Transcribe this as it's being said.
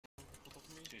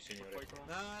Team, can you do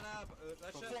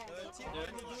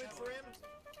it for him?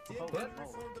 Team, can you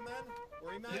reform the man?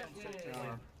 Or him man?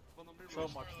 So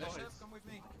much noise. Chef, come with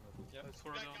me. Yeah, it's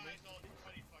for me.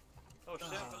 Oh,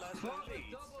 Chef, last one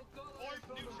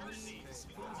leads.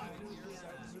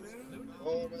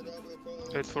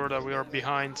 Wait for that, we are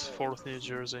behind 4th New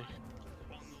Jersey.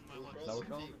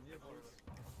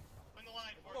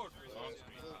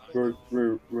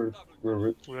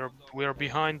 We are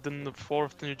behind in the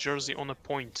 4th New Jersey on a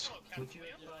point.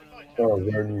 Oh,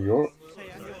 they're New York?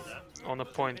 On a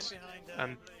point.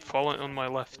 And follow on my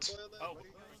left. Oh.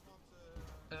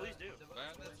 Please do.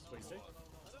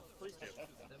 Please do.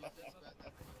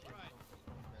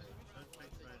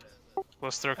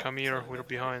 Lester, come here, we're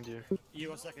behind you.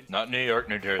 You are second. Not New York,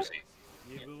 New Jersey.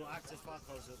 You will access far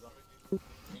closer though.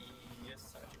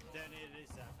 Yes, sir. Then it is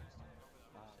that.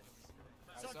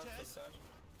 Sanchez.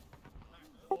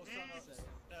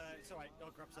 It's alright, I'll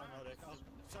grab some order.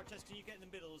 Sanchez, can you get in the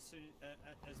middle as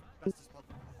best as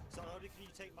possible? So, can you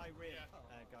take my rear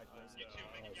guide, please?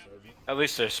 At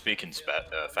least they're speaking fast.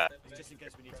 Just in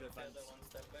case we need to advance.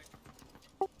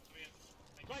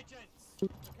 Right, gents.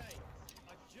 Okay.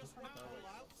 I just want to pull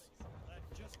out. I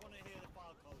just want to hear the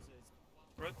file closes.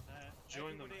 Right.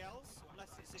 Join them. Everybody else,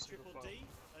 unless it's a triple D,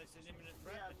 it's an imminent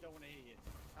threat, I don't want to hear you.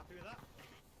 Happy with that?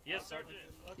 Yes,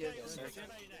 Sergeant. Okay, Yes, Sergeant.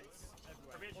 bayonets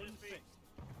everywhere. Provision speed.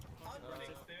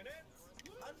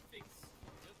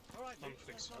 Alright,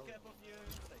 Unfixed. I'll get above your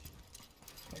station.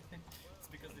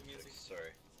 It's because the music.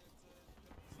 Sorry.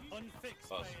 Unfixed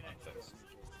Us, bayonets. unfixed.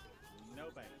 No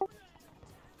bayonet.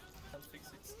 Unfix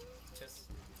it. Just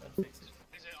unfix it.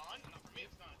 Is it on? No, for me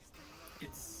it's not.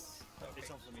 It's okay.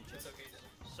 It's on for me, It's Chess. okay then.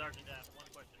 Sergeant, one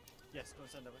question. Yes, go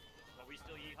and send over. Are we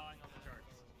still yeehawing on the charts?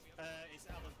 It's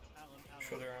Alan.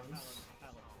 Shoulder arms.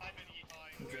 Alan. I'm in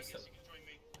yeehawing. Dress up. You can join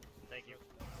me. Thank you.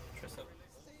 Dress up.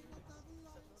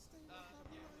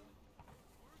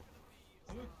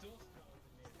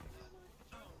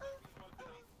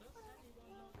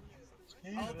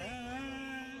 Are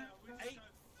the 8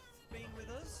 being with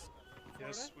us?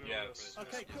 Yes, we Yeah, are.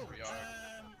 Okay, cool. we are.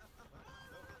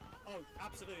 Oh,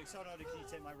 absolutely. Sorry, can you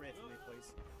take my rear for me,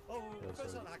 please? Oh,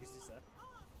 first on Haggis is there.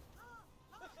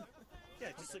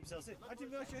 Yeah, just slip yourselves in. I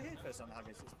didn't realise you were here, first on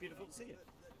Haggis. It's beautiful to see you.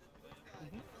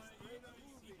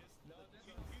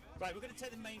 Right, we're going to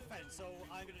take the main fence, so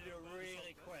I'm going to do it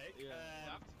really quick.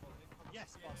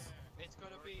 Yes, boss. It's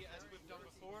going to be, as we've done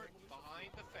before, behind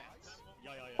the fence.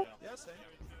 Yeah. Yes, eh?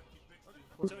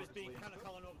 So it's being kind of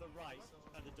calling over the right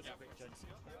and the double quick gents.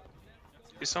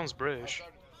 He sounds British.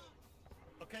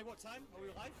 Okay, what time? Are we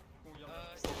live?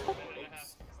 7 minutes and a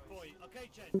half. Boy, okay,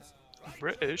 gents. Right,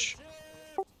 British?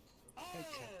 Oh!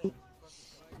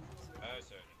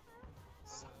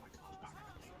 Sorry.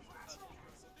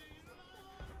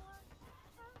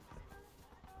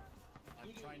 I'm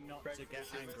trying not to get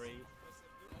angry.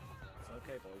 It's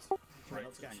okay, boys. Try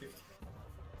not to get angry.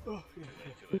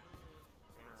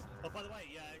 Oh, by the way,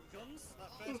 guns,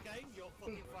 that first game, your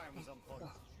fucking firing was on point.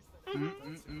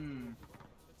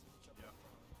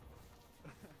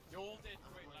 You all did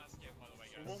great last game, by the way,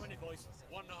 guys. 1 minute, boys.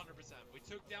 100%. We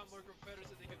took down more Confederates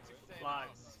than they could sustain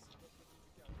Live. us.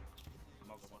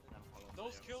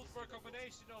 Those kills were a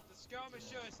combination of the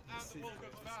skirmishers and the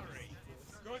Vulcan Cavalry.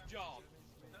 Good job.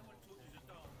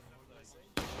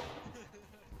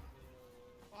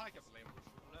 Oh, I can't blame him.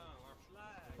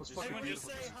 Everyone just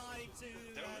say hi to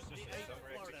the 8th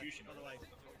Florida, execution. by the way.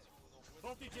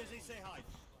 Both New Jersey, say hi.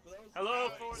 Hello,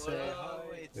 Florida. Say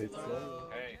hi.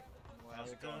 Hey.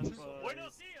 How's it going?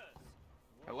 Buenos dias.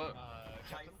 Hello.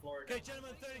 Hi, Florida. Okay,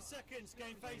 gentlemen, 30 seconds,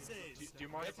 game faces. Do you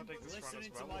mind if I take this one as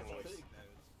Listening to well? my or- voice.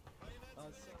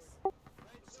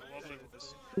 It's a lovely voice.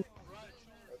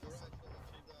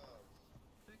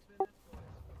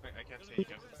 I can't take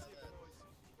him.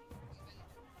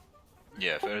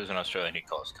 Yeah, if it was an Australian, he'd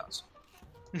call us cunts.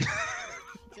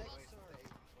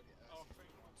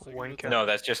 Wank. No,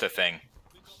 that's just a thing.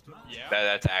 Yeah?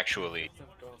 That's actually.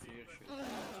 Okay.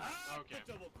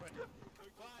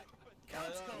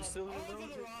 I'm still over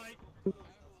the right.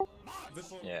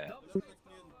 Yeah.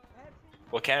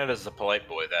 Well, Canada's the polite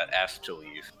boy that asked to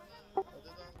leave.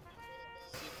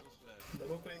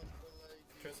 Double quick.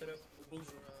 Dress it up.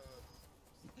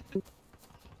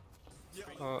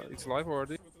 It's live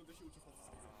already.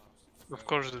 Of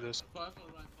course it is.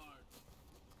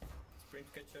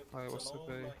 Sprint ketchup. I was Salon,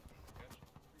 today. like-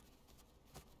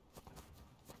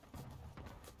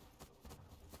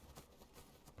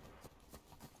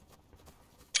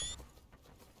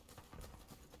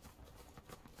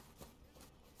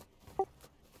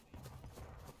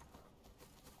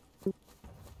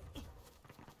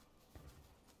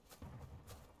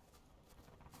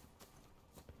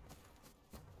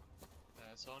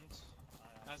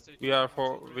 We are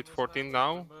with 14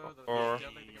 now, or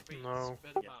No,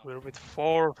 we're with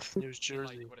 4th New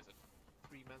Jersey. What is it?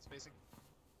 3-man spacing?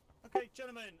 Okay,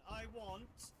 gentlemen, I want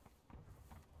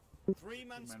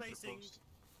 3-man spacing.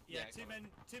 Yeah, two men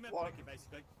flanking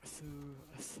basically.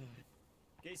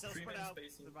 Get yourself spread out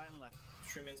to the right and left.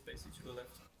 3-man spacing to the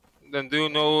left. then do you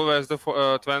know where's the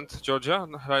 20th Georgia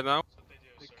right now?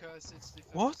 Because it's the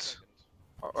What?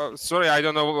 Sorry, I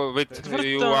don't know with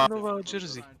you are. Nova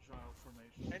Jersey.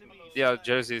 Yeah,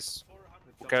 jerseys.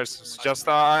 Who cares? Just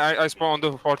I spawned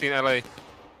on the 14 LA.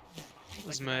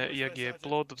 Wezmę JG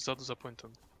plot vzadu za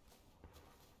pointem.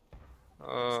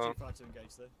 It's too far to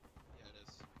engage there. Yeah, it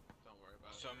is. Don't worry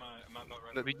about it. So am I not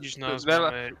ready? Vidíš nás, Well,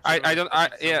 máme...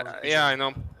 yeah, I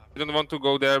know. I don't want to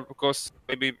go there because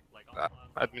maybe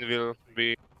admin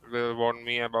will warn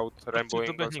me about Ramboing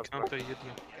or Doběhni k nám, to something. je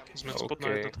jedno. Jsme spodná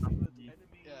Okay. jednotka.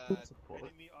 Yeah,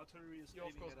 you're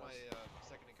of course my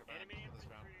second in command for this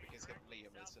round because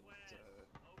Liam isn't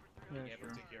able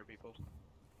to take care of people.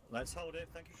 Let's hold it.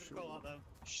 Thank you for the call out though.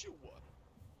 Sure.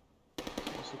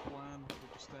 What's the plan? We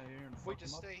just stay here and We fuck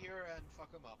just 'em up? stay here and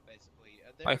fuck them up, basically.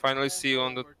 And then I we finally all see you go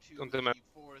on the over to map.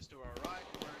 forest to our right,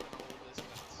 and we're gonna hold this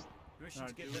fence. Permission to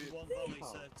Alright, give do them we- one volley,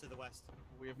 sir, to the west.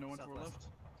 We have no one to our Southwest. left?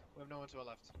 We have no one to our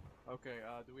left. Okay,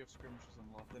 do we have skirmishes on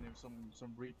left? Then we have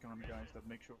some recon guys that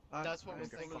make sure. That's what we we're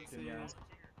don't get thinking. fucked in.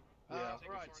 Yeah, I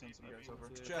think we right. should send some guys over.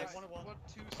 Okay, Jeff, one.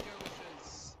 Two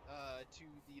skirmishes to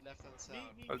the left-hand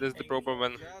side. Well, this is the problem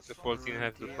when the 14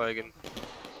 have the flag and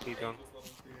heat on.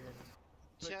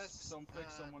 Chess, pick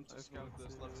someone to scout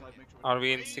this left side. Make sure. Are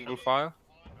we in single file?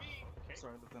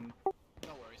 Sorry, Lieutenant.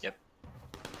 No worries. Yep.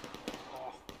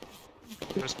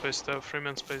 We're spaced out,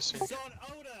 3-man spacing. Son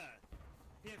Oda,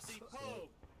 PFC Poe,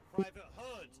 Private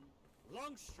Hood,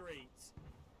 Longstreet,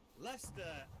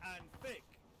 Leicester, and Frick,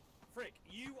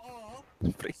 you are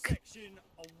section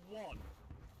 1.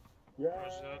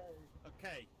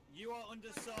 Okay, you are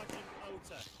under Sergeant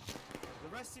Ota. The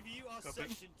rest of you are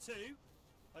section 2.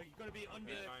 You've got to be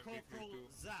under Corporal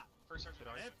Zap.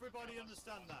 Everybody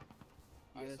understand that?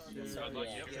 Yes, Thank you very much,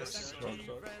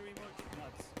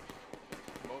 lads.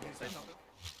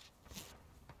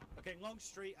 Okay,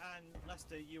 Longstreet and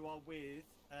Leicester, you are with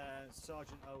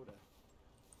Sergeant Oda.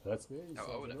 That's me.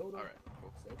 Oh, Sergeant Oda. Oda. Alright,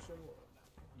 cool. Section 1.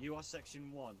 You are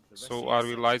section 1. The rest So of you are we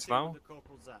section lights 2 now? under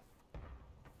Corporal Zap.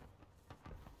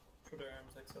 Put their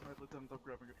arms like so. Alright, Lieutenant, I'm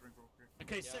grabbing a drink real quick.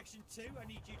 Okay, section 2, I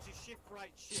need you to shift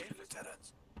right shift.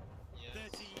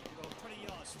 30 or 20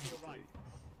 yards to your right.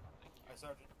 Aye,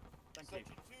 Sergeant. Thank you.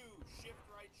 Section 2, shift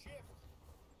right shift.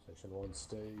 Section 1,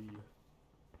 stay.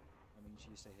 I mean,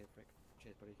 you stay here, Frick.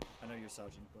 Cheers, buddy. I know you're a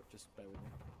sergeant, but just bear with me.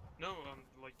 No,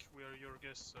 like, we are your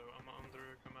guests, so I'm under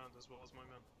your command as well as my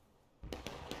men.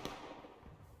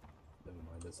 Never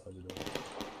mind, that's how you do it.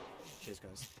 Cheers,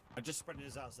 guys. I'm just spreading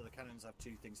this out so the cannons have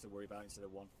 2 things to worry about instead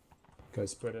of 1.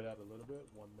 Guys, spread it out a little bit.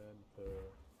 1 man per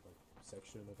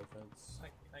section of the fence. I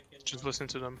can. Just listen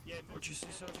to them. Yeah, what'd you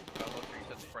say, sergeant? You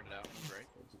said spread it out. Great.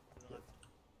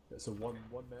 Yeah, so one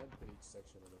man per each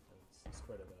section of the fence.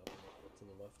 Spread it out to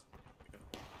the left.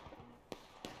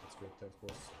 That's good. Thanks,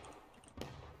 boss.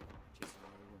 Cheers,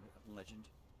 legend.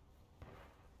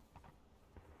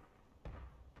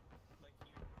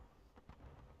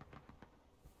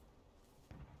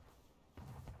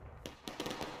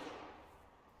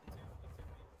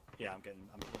 Yeah, I'm getting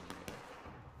there.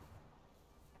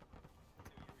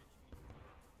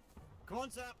 Come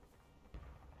on, Zap!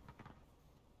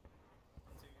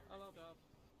 Hello, Dad.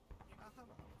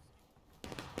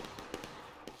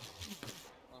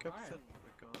 Captain.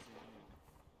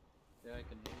 Yeah, I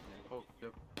can hear you. Oh,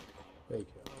 yep. Hey,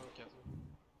 Cal. Hello, Captain.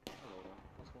 Hello,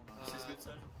 what's going on? This is good,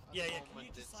 Sergeant. Yeah, can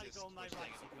you just like go on my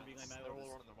right so you can relay my They're all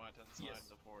orders? on the right-hand side of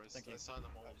the forest. Thank you. I signed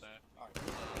them all there. Go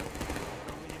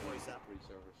with your voice, Zap. Free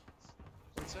servers.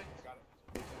 What's it? Got it.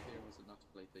 Which idea was it not to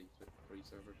play the free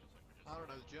servers? I don't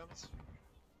know, the Germans.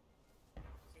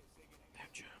 They're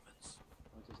Germans.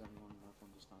 Why does anyone not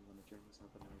understand when the Germans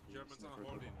have an idea? Germans are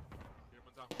holding.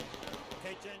 Germans are holding.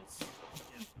 Okay, gents.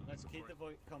 Let's keep the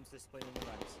comms discipline in the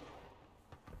ranks.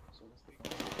 So that's the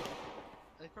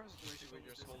In the current situation, we're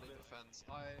just holding the fence.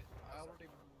 I already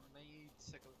made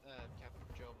Captain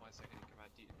Joe my second in command.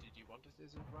 Did you want to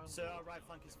take this round? Sir, our right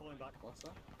flank is falling back. What's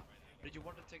that? Did you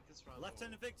want to take this round?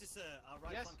 Lieutenant Victor, sir, our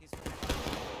right Yes. flank is falling back.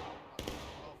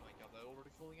 Oh my god, they're already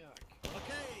falling out.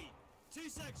 Okay, 2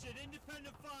 section,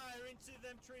 independent fire into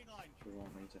them tree line. Do you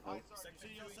want me to help? To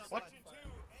your What? southwest.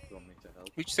 Do you want me to help?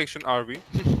 Which section are we?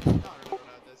 No.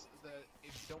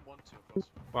 If you don't want to, of course.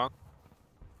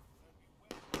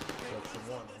 Section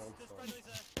 1, hold There's fire. friendlies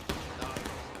there. No.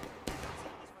 There's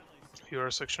friendlies. You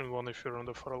are section 1 if you're on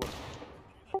the far left.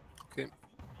 Okay.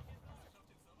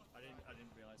 I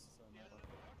didn't realize. Sorry, my bad.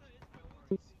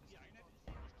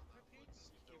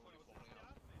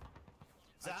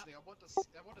 Actually, I want to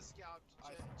scout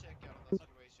check out on that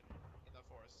situation in the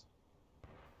forest.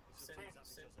 Send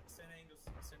Angus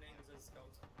as a scout.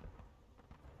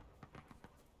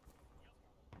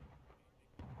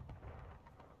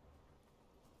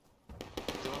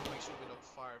 We want to make sure we don't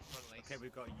fire friendlies. Okay,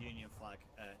 we've got a Union flag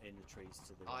in the trees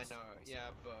to the I west. know,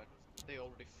 yeah, but they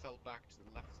already fell back to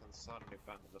the left-hand side of the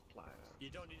band of the plan. You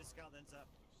don't need a scout then, Zap.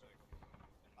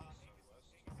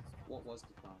 What was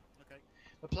the plan? Okay.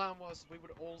 The plan was we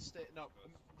would all stay. No,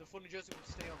 the New Jersey would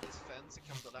stay on this fence and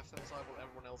come to the left-hand side, while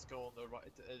everyone else go on the right,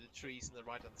 the trees on the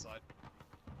right-hand side.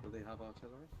 Will they have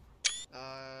artillery?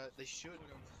 They should.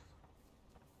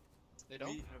 They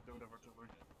don't. We don't have artillery,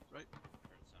 right?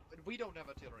 But we don't have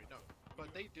artillery, no.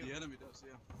 But they do. The enemy does,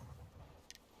 yeah.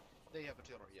 They have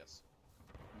artillery, yes.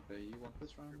 Okay, you want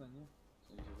this round then, yeah?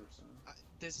 So you have some.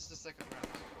 This is the second round.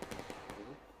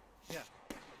 Really? Yeah.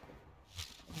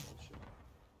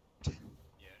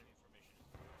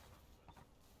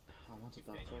 I wanted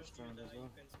that first round as well.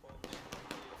 Spawn is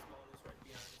right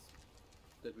behind us.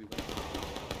 Did we win?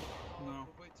 No.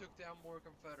 We took down more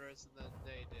Confederates and then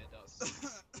they did us.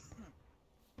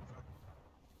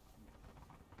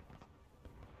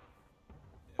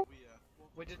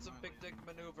 We did some big dick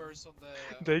maneuvers on the...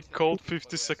 They called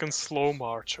 50-second slow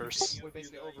marchers. We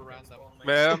basically overran them.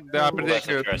 Well, they are pretty Let's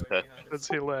good. address that. That's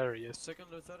hilarious. Second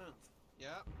lieutenant. Yeah.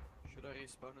 Should I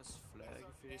respawn as flag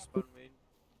if you respawn main?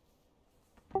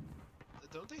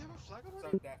 Don't they have a flag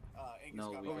already?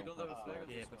 No, we don't have a flag.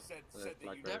 Yeah, but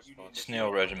Snail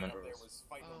Regiment.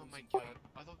 Oh my god,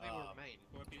 I thought they were main.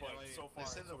 They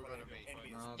said they were going to main.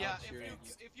 No, Yeah, that's Union.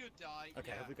 if you die,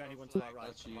 Okay, yeah. have we got anyone to our right?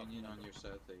 That's Union on your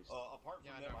southeast. Apart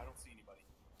from Yeah, them, I I don't see anybody.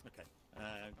 Okay.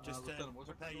 Just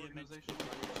prepare your men. Say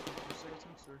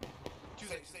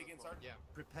again, Sergeant? Yeah.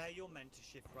 Prepare your men to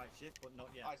shift right shift, but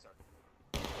not yet. Aye, Sergeant.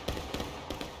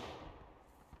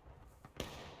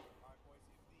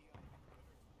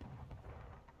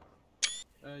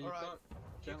 You've Alright. got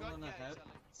gentlemen yeah, ahead.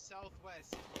 exactly.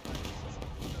 Southwest.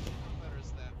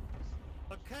 Confederates there.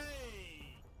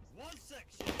 Okay! One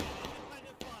section,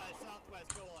 independent fire,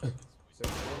 southwest, go on.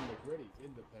 Section 1, look ready.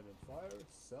 Independent fire,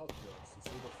 southwest. You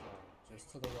see the flag, just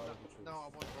to the right of the trees. No, I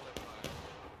want bullet fire.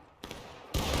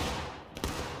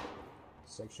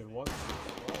 Section 1, 6 fire.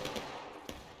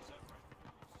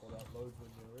 Pull out loads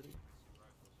when you're ready.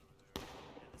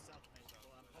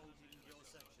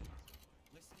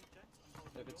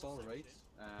 If it's alright,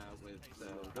 with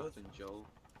Captain Joe,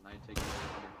 and I take your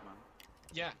command.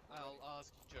 Yeah, I'll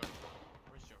ask Joe.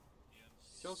 Where's Joe?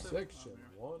 Joseph. Section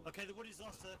 1, Okay, the wood is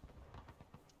lost, sir.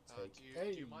 Do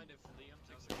you mind if Liam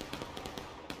takes it?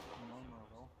 No, not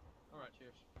at all. Alright,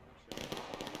 cheers.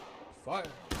 fire.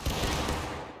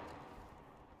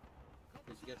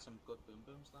 Did you get some good boom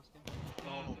booms last game?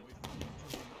 Oh, we turned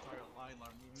an entire line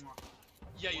like.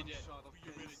 Yeah, you did.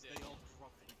 You really did. They all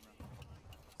dropped to the ground.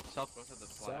 Southwest of the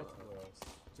flag. Southwest,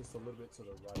 just a little bit to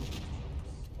the right.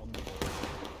 On the See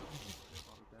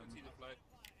the flag.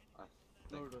 I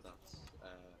think that's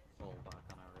fall back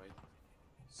on our right.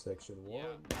 Section 1, Yeah,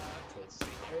 let's see.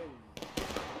 hey,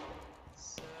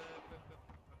 It's,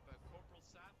 Corporal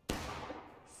Sam.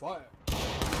 fire.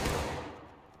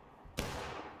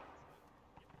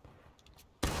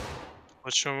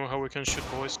 Let's show them how we can shoot,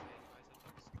 boys.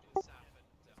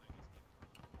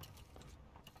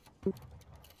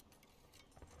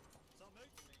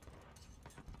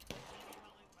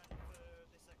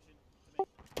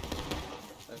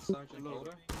 Sergeant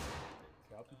Loader,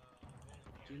 Captain.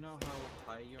 do you know how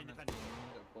high you're meant to be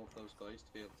aiming at both those guys to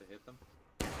be able to hit them?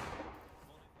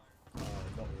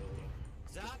 Not really.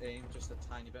 Zap! Aim just a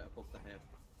tiny bit above the head.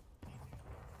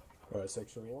 Alright,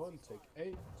 section 1, take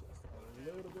 8, just a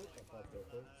little bit above their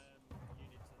heads.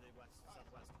 Unit to the west,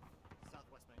 southwest.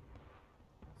 Southwest, mate.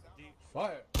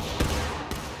 Fire!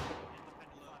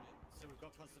 Independent fire. So we've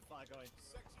got constant fire going.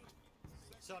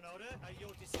 So in order, at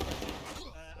your discretion,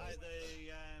 either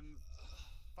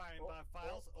firing by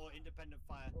files or independent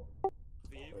fire for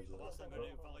you. Whilst I'm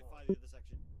going to qualify the other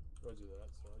section. Roger that,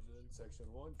 Sergeant. Section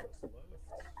 1, press left.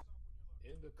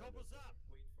 Independent. Couples up!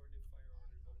 Wait for the fire order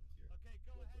volunteer. Okay,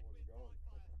 go Let the ahead order with go.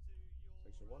 fire to your...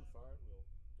 Section 1, fire, will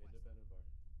independent fire.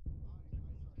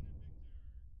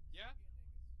 Yeah?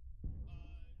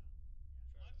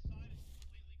 Left side is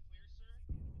completely clear, sir.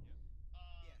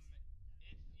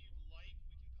 If you'd like,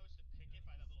 we can post a picket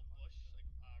by that little bush,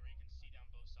 like where you can see down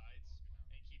both sides,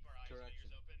 and keep our eyes and Correction.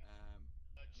 ears open.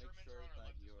 Make Germans sure are on our that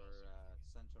left as your well, sir.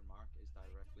 center mark is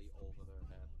directly over their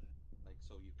head, like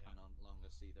so you can no longer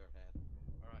see their head.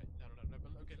 Alright, no,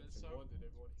 Okay, Section so 1, did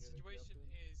everyone hear the situation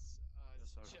captain? is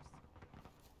Yes, sir.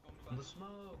 On the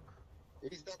smoke.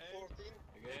 Is that 14?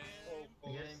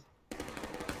 Game. Game.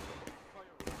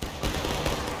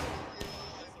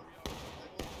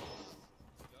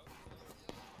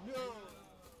 No!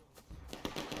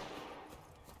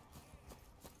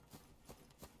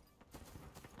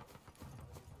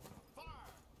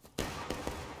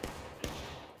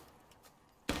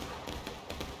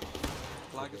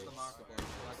 Flag is the marker, boys.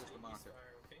 Flag is the marker.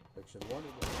 Section 1 in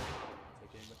the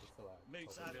take aim at the flag.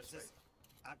 Moots, Top of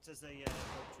act as a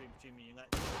between me. You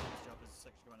let his job as a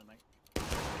section commander, mate.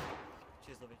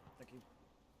 Cheers, lovey. Thank you.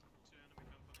 Two enemy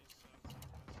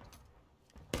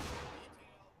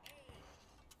companies.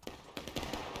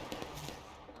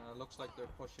 Looks like they're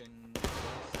pushing.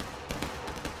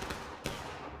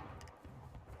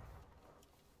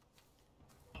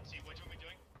 Let's see, what are we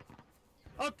doing?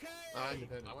 Okay! I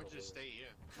want you to stay here.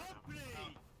 Company!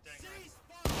 Dang Cease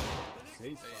right. fire! The next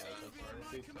Cease one fire. will be under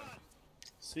my command.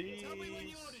 Tell me when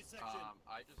you order, section.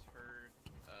 I just heard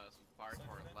some fire to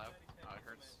our left. I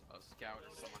heard a scout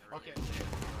or someone Okay. really.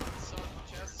 So,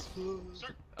 Chess,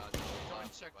 Sir, go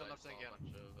and check the left again.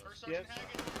 First Sergeant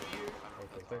Hagen,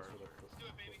 Okay, thanks for the let's do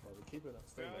it, baby. we're keeping it,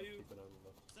 stay back, keep it on the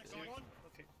left. Section 1?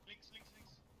 Okay. Links.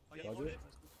 Are you Roger. on it?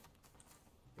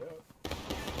 Yeah.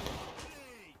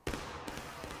 Company!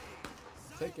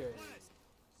 Take a Southwest!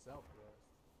 southwest.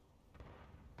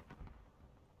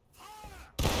 Fire!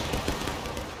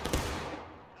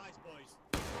 Nice, boys.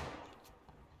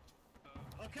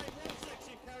 Okay, 1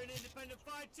 section carrying independent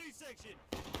fire, 2 section.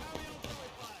 Carry on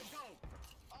volley fire, go!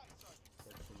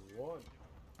 Section 1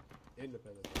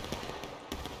 independent.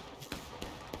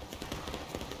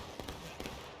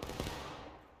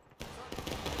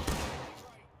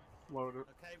 Loaded.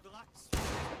 Okay, relax. We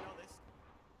know this.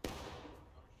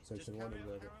 Section 1 carry is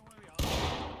on, ready. carry on where we are.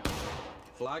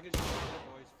 Flag is your marker,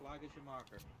 boys. Flag is your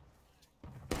marker.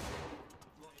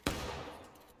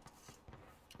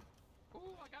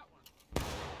 Ooh, I got one.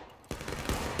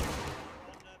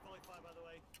 On volley fire, by the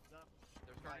way. Is that?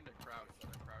 They're starting to crouch.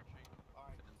 They're crouching.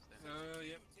 I didn't stand.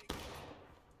 Yep.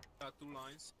 2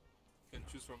 lines. You can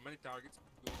choose from many targets.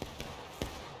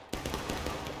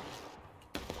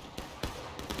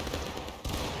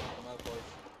 Come out, boys.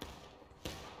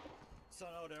 So,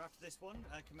 in order, after this one,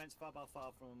 commence fire by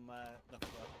fire from left to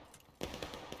right.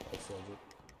 That's Sergeant.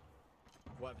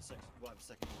 Whatever second you want.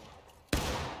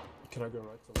 Can I go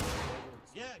right to left?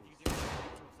 Yeah, you can do it.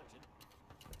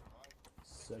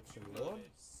 Section 1,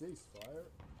 ceasefire.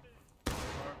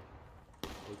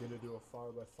 We're gonna do a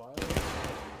fire by fire.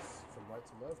 From right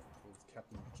to left, which means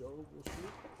Captain Joe will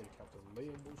shoot, then Captain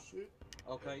Liam will shoot.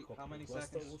 Okay, and how many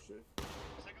Lester seconds? will shoot.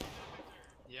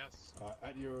 Yes.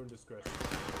 At your own discretion.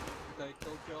 Okay,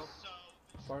 go, Joe.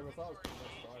 Fire by fire.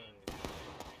 Fire.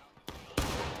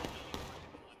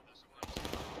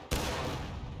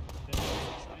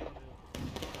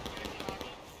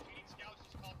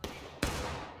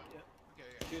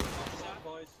 Shoot them up front,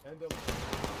 boys. End up.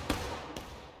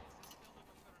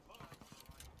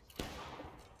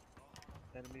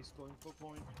 Enemies going for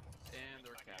point. And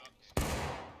they're capped.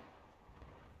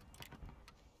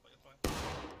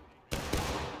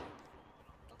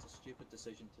 That's a stupid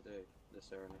decision to do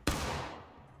this early.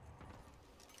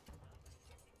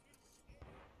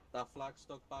 That flag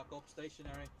stuck back up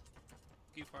stationary.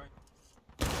 Keep fire.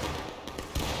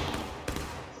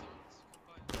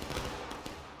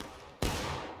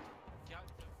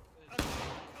 On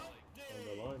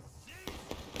the line.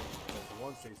 Section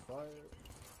 1, ceasefire.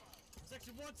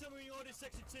 Section 1, tell me when you ordered.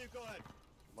 Section 2, go ahead.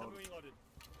 Tell me when you ordered.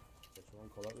 Section 1,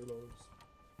 call out reloads.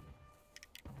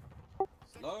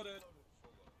 Loaded.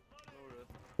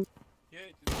 Yeah,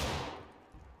 it is.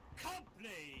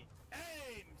 Company,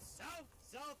 aim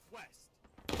south-southwest.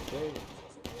 Okay.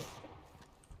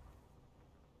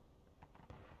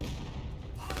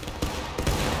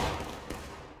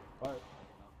 Fire.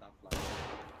 Knock that flag.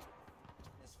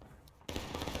 Yes, fine.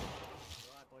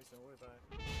 Alright, boys, don't worry about it.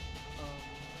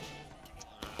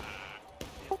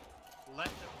 Let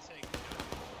them take it.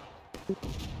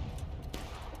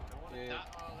 Yeah. That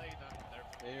are they then?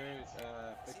 Here's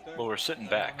Victor. Well, we're sitting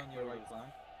Anyone back. on your right flank?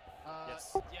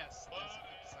 Yes. Yes.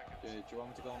 Do you want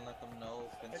me to go and let them know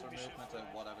pincer movement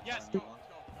at whatever Yes, time go, you want?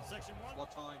 Section 1.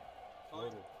 What time?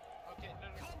 Loaded. Okay, no.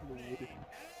 Company,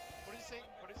 What did you say?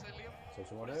 What did you say, Liam?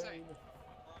 Section 1, What do you say? aim.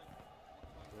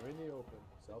 We're in the open.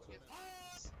 Southwest.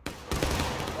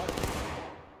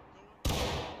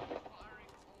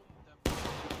 Firing on them.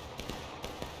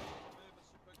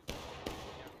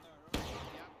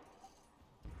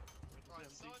 Right,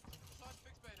 side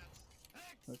fixed bayonets.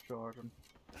 No charge him.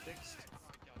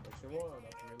 Section Section 1,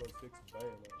 after reload 6,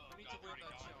 bayonet. We need to win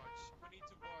that charge. We need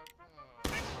to work.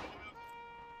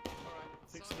 Alright,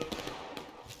 Fix son. load.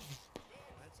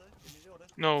 Right, sir, give me the order.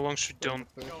 No, long shoot down.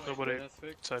 Nobody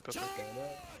type up.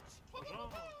 Bayonet.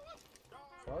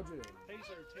 Charging.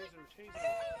 Taser, taser, taser.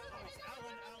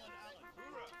 Alan.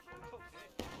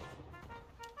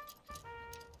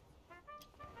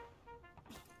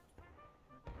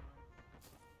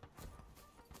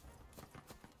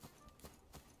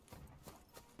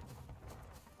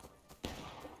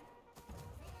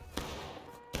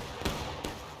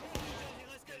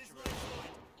 Let's get this light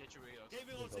going. Get your reloads. Get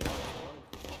me There's loads a in. lot of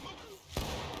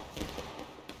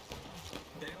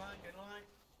Get in line, get in line.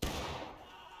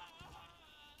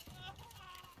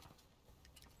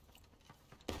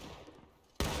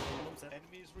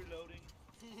 Enemy is reloading.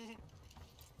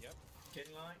 Yep. Get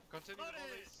in line. Continue the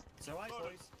volleys. It's alright,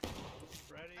 boys.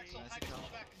 Ready. Axel, Nice Axel, account.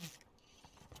 fall back.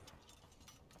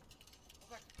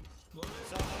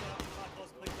 So, back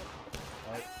close, please.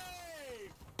 Alright. Hey!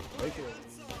 Take it.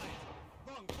 Left side.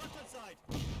 Wrong, left hand side.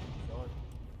 Shot.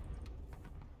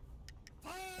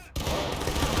 Fire!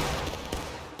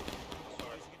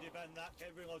 Sorry, you can do better than that.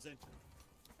 Get reloads in.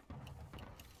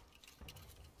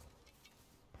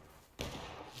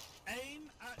 Aim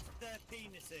at their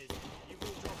penises. You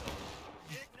will drop them.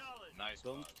 Acknowledge. Nice.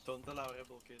 Don't allow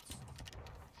rebel kids.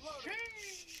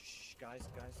 Shh, guys.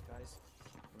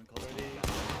 We're in close. Ready.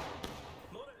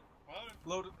 Loaded.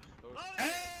 Loaded. Aim!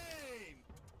 Hey.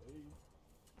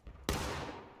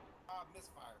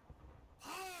 Misfire.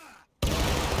 Ha!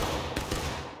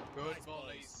 Good Nice volleys.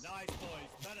 boys. Nice boys.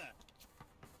 Better.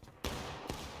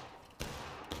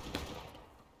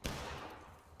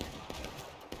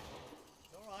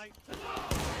 It's alright.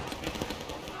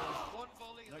 One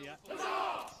volley Not and yet. then 4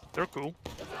 seconds. They're cool.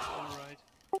 Alright.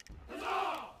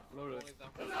 Loaded. Volley them.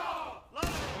 Load it!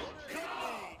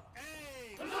 Company!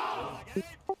 Aim! Like aim!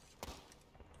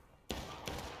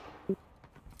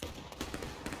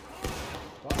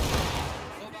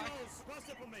 Fall back. Cross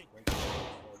up on me!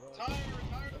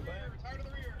 Retire to the rear, retire to the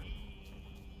rear.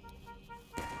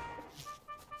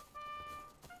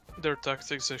 Their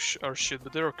tactics are shit,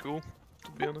 but they're cool,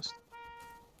 to be honest.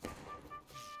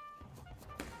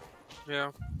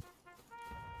 Yeah.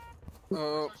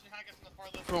 Sergeant Haggis on the far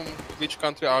left. From which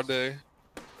country are they?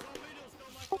 Torpedoes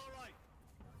don't like alright.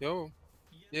 Yo.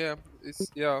 Yeah, it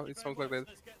sounds like that.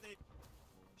 Let's get the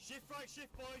shift right,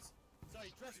 shift boys.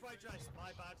 Sorry, dress right, dress.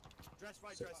 My bad. Dress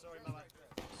right, dress. Sorry, my bad.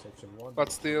 Section 1.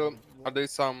 But still, are they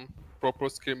some proper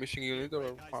skirmishing unit, or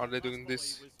Guys, are they that doing last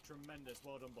this volley was tremendous.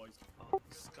 Well done, boys.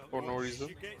 for no reason?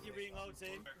 You get your reloads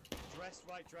in. Dress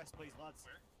right, dress, please, lads.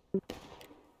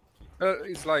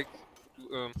 It's like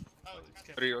Oh, it's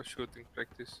real shooting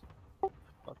practice.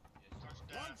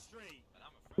 Longstreet.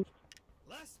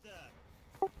 Leicester.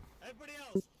 Everybody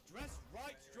else, dress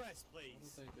right, dress, What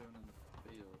please. are they doing in the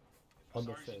field? On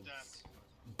the Sergeant, fence.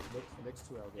 Next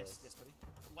to our guys. Yes, buddy.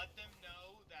 let them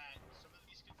know that some of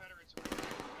these Confederates are wearing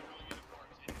federal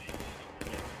uniforms and maybe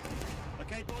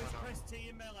Okay, boys, press T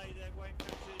in melee. They're going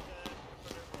captured.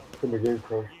 Come again,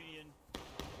 Crow. Union.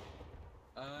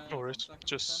 No worries, 1 second,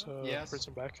 just Lieutenant? Yes. press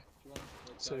them back. Do you want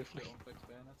like, safely. guys to unfix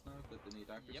bayonets now? That they need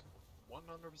accuracy? Yep.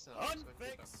 100%.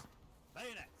 Unfix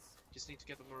bayonets. Just need to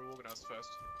get them reorganized first.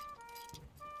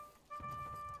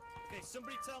 Okay,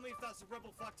 somebody tell me if that's a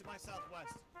rebel flag to my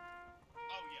southwest.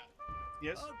 oh yeah.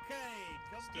 Yes. Okay,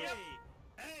 company.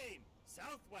 Aim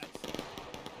southwest.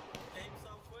 Aim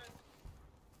southwest.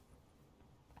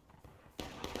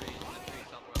 Three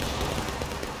southwest.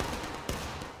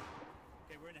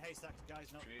 Okay, we're in a haystack, guys.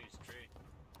 No. Tree.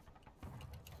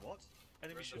 What?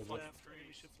 Enemy shift West. left.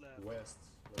 Enemy shift left. West.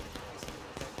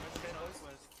 Okay, boys.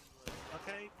 West.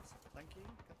 Okay, thank you,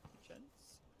 Captain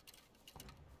Chance.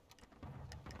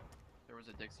 There was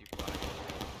a Dixie flag.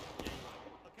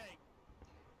 Okay.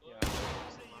 Yeah.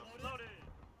 Loaded.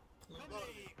 Company.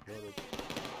 Loaded. Aim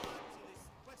to this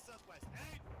west southwest.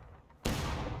 Aim.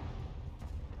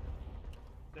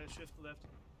 Then shift left.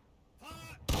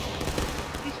 Fire.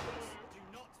 Do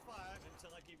not fire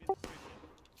until I give you the description.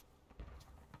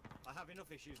 I have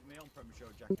enough issues with my own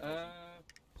premature jacket.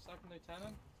 Second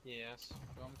Lieutenant, Yes. do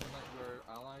you want me to let your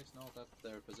allies know that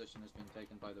their position has been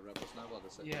taken by the rebels now while they're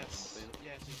sitting out in the Yes. field?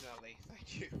 Yes, exactly. Thank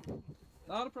you.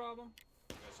 Not a problem.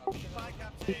 Bye,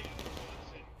 Captain. Go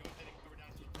ahead and cover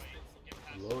down to the right. Get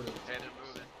past Loaded. Okay, they're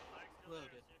moving.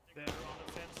 Loaded. They're on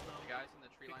the fence The now. guys in the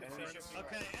tree line. Enemy first. shift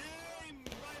Okay, aim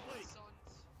right, please.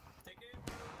 Take it.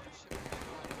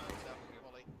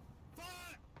 Volley.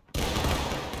 Fire.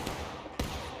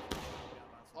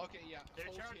 Okay, yeah. They're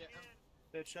hold charging here.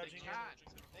 They're They charging in. can't.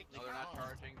 They No, they're not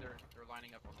can't. charging. They're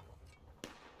lining up on the wall.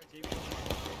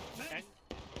 Men.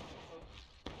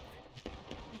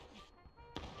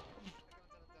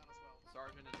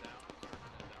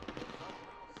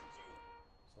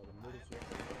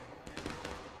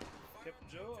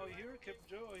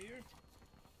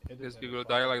 Guess we will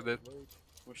die like that.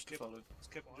 Which skip?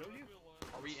 Skip Joe you?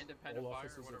 Are we independent All fire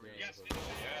officers or what are are we? there. Yes,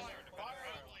 independent fire, fire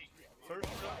only. First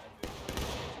shot.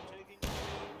 Taking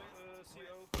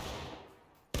CO.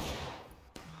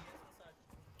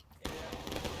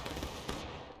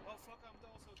 Oh fuck, I'm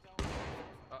also down.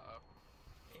 Uh-oh.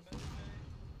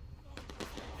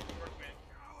 Work, man.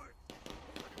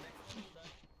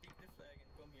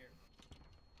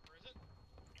 Where is it?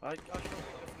 I shot the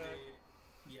flag.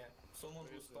 Yeah, someone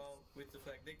who spawned with the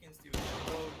flag, they can still.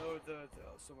 Oh no,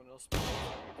 someone else spawned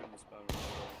in this battle.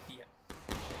 Yeah.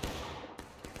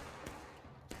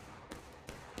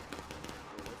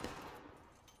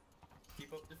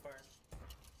 Keep up the fire.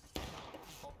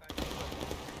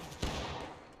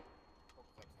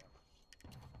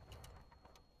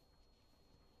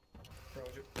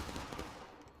 Roger.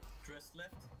 Dress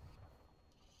left.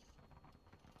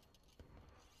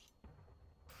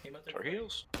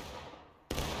 Heels.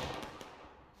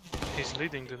 He's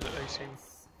leading the AC.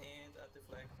 And at the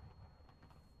flag.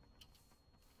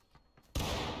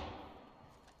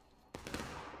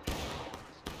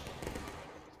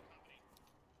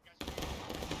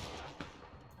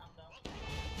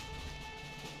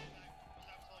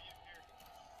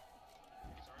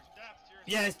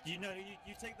 Yes, you know,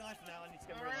 you take the knife now. I need to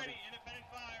get rid of Alrighty, it. independent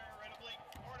fire, red oblique,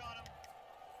 board on him.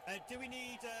 Do we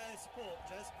need support,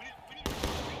 Jez? We need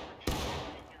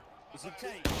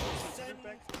Okay, send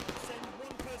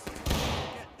one person to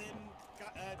get them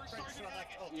French like that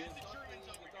up. You got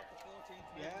the 14th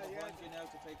behind you now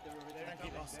to take the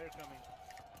They're coming.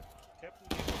 Captain.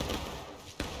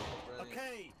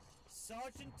 Okay,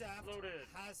 Sergeant Daft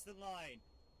has the line.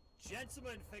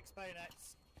 Gentlemen, fix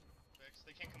bayonets. Fix.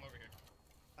 They can't come over here.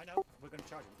 I know, we're going to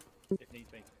charge them, if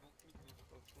need be.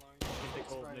 If they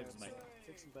call moves, mate.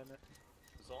 Fix and bayonet.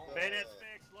 Bayonet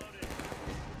fix, loaded.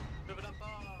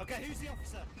 Okay, who's the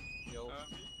officer? Yo.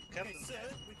 Okay, sir,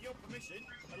 with your permission,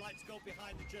 I'd like to go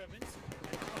behind the Germans.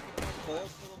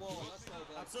 Pause for the wall, that's no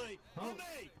bad. Absolutely. On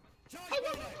me! Charge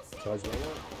bayonets! Charge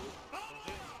bayonet.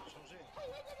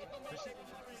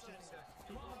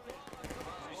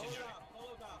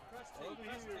 Follow that. Press T.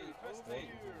 Press T.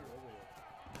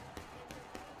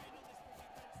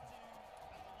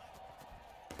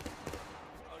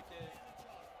 Okay.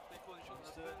 Take position on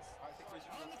the fence. I think we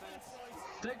should on the fence.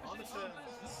 On the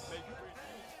fence. Make ready.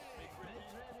 Make ready.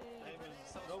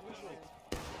 No visual.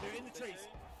 They're in the trees.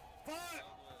 Fire!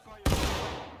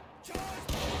 Charge!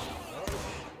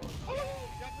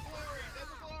 That's the glory!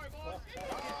 That's the glory, boys! Big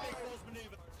balls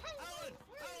maneuver.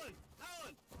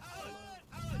 Alan!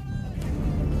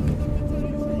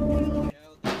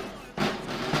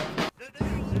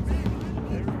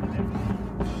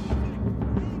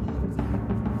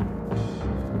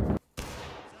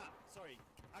 Sorry,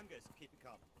 Angus, keep it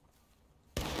calm.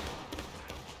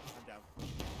 I'm down.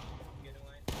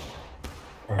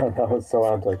 That was so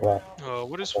anti-clap.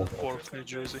 What is 4th New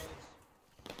Jersey?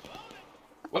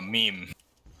 A meme.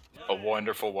 A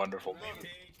wonderful, wonderful meme.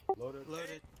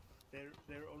 Loaded.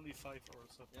 They're only 5 or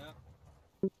so. Yeah.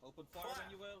 Open fire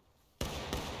when you will.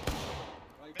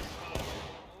 Right.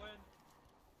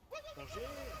 Go in.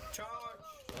 Charge!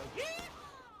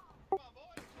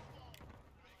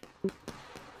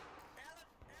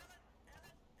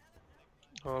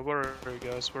 Where are you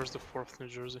guys? Where's the 4th New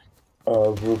Jersey?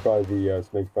 We're by the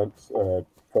snake fence,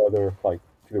 further, like,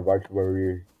 to the right where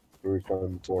we were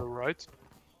standing To the before. right?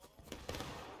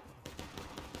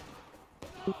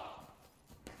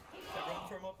 Everyone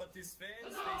form up at this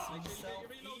fence, facing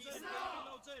southeast.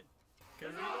 Can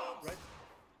reload? Right.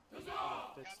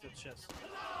 That's the chest.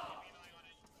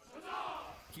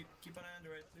 Keep an eye on the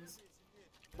right, please.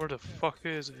 Where the fuck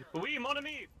is he? Oui, mon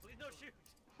ami! Please don't shoot!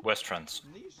 West fence.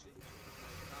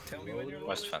 Tell me when you're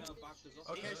West loaded. fence.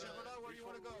 Okay, Shepard, where do you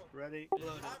want to go? Ready.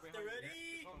 After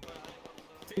ready!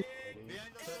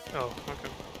 Oh,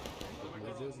 okay.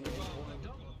 New Jersey,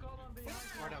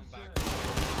 Alright, I'm back.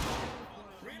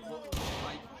 Reload!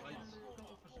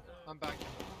 I'm back.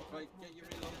 Right, get your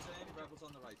reloads in. Rebels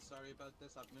on the right. Sorry about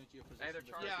this. I've moved your position. Hey, they're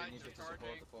because charging. we needed to support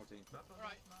the 14th.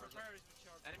 Alright, prepare is in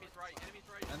charge. Enemies right, enemies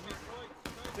right. Enemies right.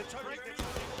 They're charging.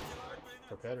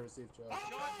 prepare to receive charge.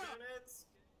 Charge units!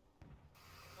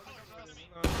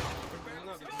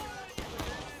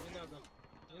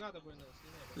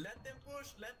 Let them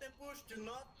push, do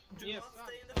not stay in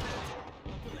the fence.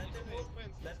 Let them move,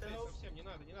 let them move.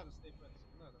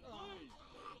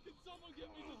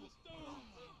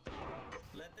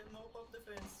 Let them move up the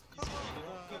fence. Come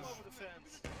over the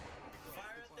fence.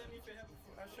 Fire at them if you have a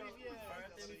shot. Fire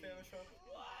at them if you have a shot.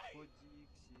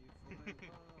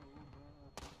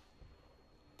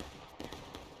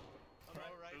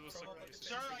 Alright, from up at the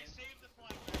Sir, I saved the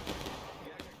flag.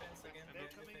 Get your fence.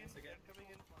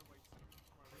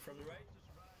 From the right?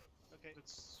 Okay.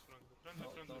 That's friendly.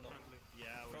 Yeah,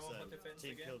 I From was on the defense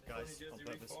team again. killed guys New on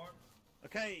Jersey purpose. reform.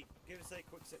 Okay, give us a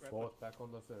quick sit rep. Fought back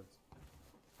on the fence.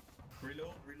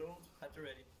 Reload, at the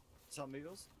ready. Tom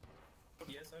Eagles,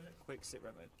 Yes, Sergeant. quick sit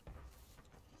rep mode.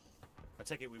 I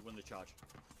take it we won the charge.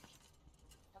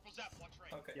 Purple Zap, watch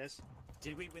right. Okay. Yes.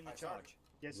 Did we win the charge?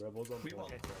 Yes. Rebels on We point. won.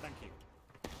 Okay, thank you.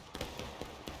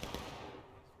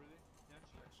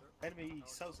 Enemy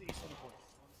southeast on the point.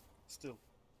 Still.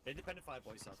 Independent fire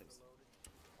boys southeast.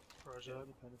 Roger.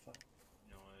 Independent fire.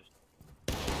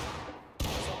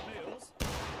 Tom Eagles,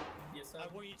 Yes, sir. I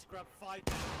want you to grab 5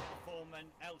 men, form an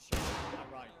L shape on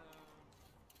my right.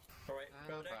 Alright, And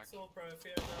Private back. Axel, Private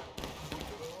Fiona,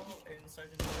 and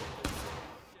Sergeant Joe,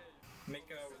 make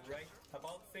a right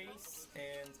about face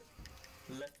and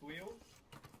left wheel.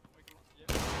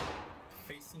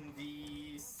 Facing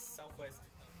the southwest.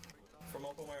 From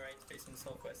up on my right, facing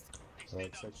southwest. Hey, stand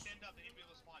up, stand up. They didn't be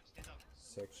able to spawn. Stand up.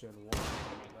 Section 1 on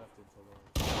the left until the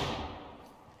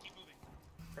Keep moving.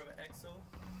 Private Axel.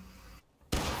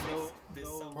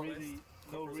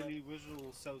 No really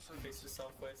visual south. Face the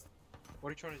southwest. What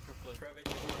are you trying to complete? Private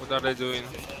What are they doing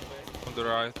on the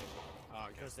right?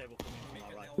 Because they will come in Make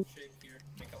from an my right. L shape here.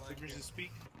 Make a line Signatures here. to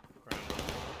speak.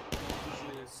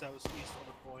 Visual southeast on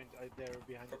the point. There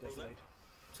behind the Purple desert. left.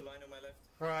 To line on my left.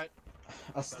 Alright.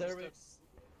 Asterix,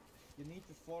 you need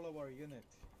to follow our unit.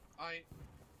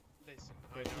 Listen,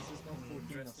 But this is not 14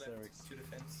 Dress Asterix. left to the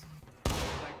fence.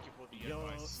 thank you for the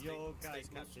advice. Your Stay guys close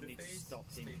to captain the needs to face, stop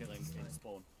team stay killing close to in the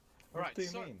spawn. Alright, What do you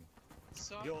so, mean?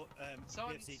 son, Your Son-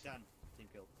 UFC Dan team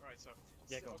kill. Alright, so,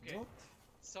 Yeah, go. okay. What?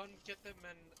 Son, get the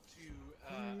men to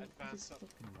advance up.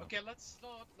 Okay, let's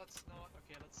not,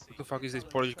 okay, let's see. What the fuck is this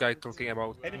Polish guy talking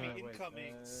about? Enemy wait,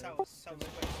 incoming. Southwest.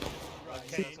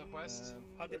 Okay. Southwest.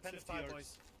 Independent 150 fire yards.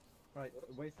 boys. Right,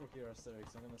 wait for here,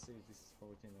 Asterix. I'm gonna see if this is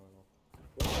 14 or not.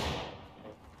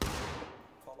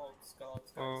 Call out, scout.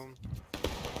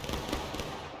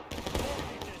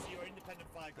 Your independent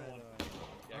fire go on.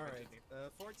 Alright,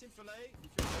 14 fillet.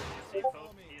 Okay,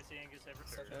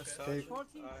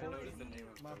 14,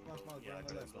 Mark, Yeah, on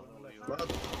the left, go. on the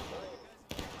left.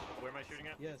 Where am I shooting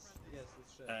at? Yes,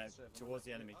 it's chef. Towards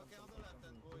the enemy.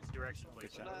 Direction, Good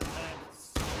please. shot.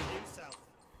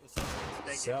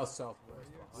 You south. southwest.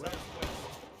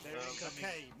 They're incoming.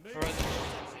 Okay, move.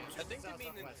 I think they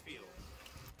mean in the field.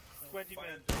 20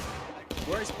 men.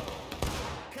 Where's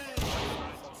Okay,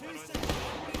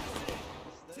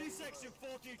 2 section 4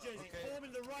 New Jersey,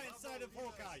 forming the right hand side of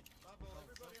Hawkeye.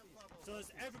 So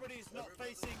as everybody is not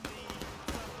facing the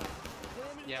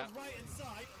forming Yeah. the right hand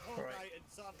side, Hawkeye and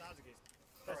San Haggis.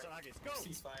 That's San Haggis. Go!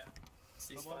 Ceasefire.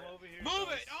 Come on Ceasefire. over here. Move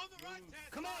guys. it on the right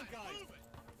hand. Come on, guys!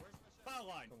 Battle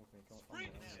line. Come with me, come on.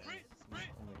 Sprint, sprint,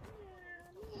 sprint.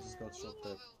 He just got shot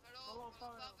dead.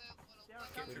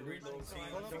 Get your reload team.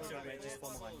 Fix your minutes.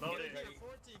 Loaded. Get ready.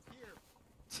 14th here.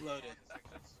 Loaded.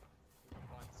 Sections.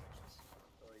 Combined sections.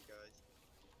 Sorry, guys.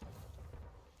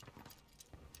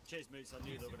 Cheers, Moose. I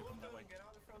knew they were going to come that way. Get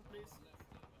out of front, please.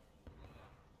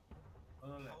 I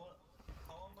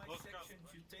want my section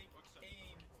to take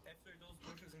aim after those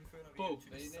bushes in front of you.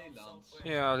 To the south, southwest.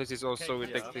 Yeah, this is also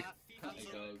Okay, ridiculous.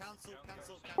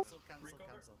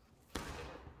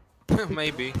 Cancel.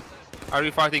 Maybe. Are we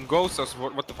fighting ghosts or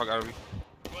what the fuck are we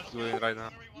doing right now?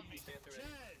 Stay at the ready.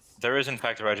 There is in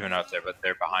fact a regiment out there, but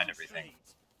they're behind everything.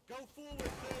 Go forward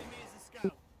 30 meters of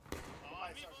scout.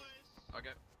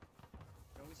 Okay.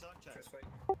 Go with Sergeant Chess. Dress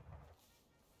right.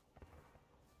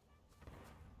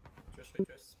 Dress right,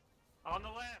 dress. On the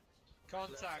left.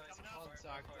 Contact.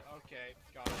 Okay,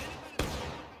 got it.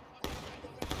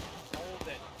 Hold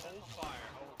it. Hold fire.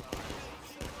 Hold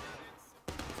fire.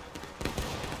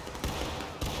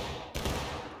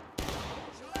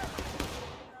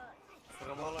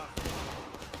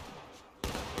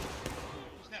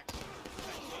 Who's next?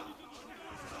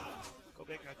 Go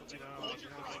back. I can see now. Hold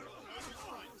your front. Hold your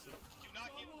front. Do not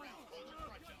get around. Hold your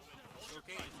front, gentlemen. Hold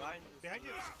your front. Behind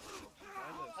you.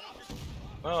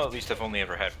 Well, at least I've only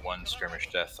ever had one skirmish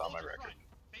death on my record.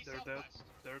 Face They're dead. southwest.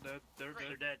 They're dead. They're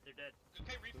dead. They're dead.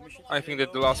 Okay, reform the I line. think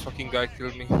that the last fucking guy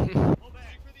killed me. Pull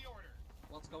back for the order.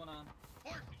 What's going on?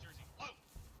 Forward, New Jersey. Load.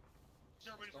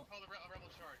 Sir, we're just gonna call the rebel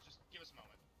charge. Just give us a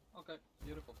moment. Okay,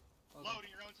 beautiful. Okay. Load in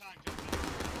your own time, gentlemen.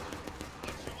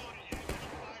 Once you load it, anybody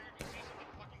fire if you see something,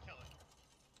 fucking kill it.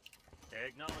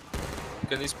 Acknowledge.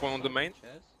 Can he spawn on the main?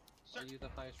 Chess? Are you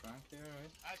the highest rank here, right?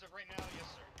 As of right now, yes,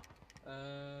 sir.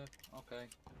 Okay.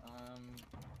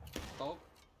 Bob?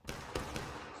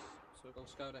 Go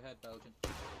scout ahead, Belgian.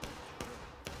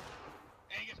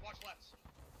 Angus, watch left.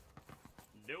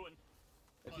 Doing.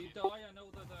 If you die, I know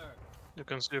they're there. You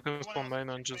can spawn main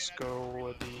and just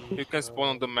go the. You can spawn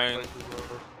on the main.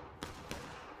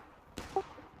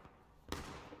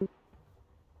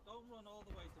 Don't run all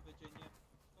the way to Virginia.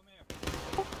 Come here.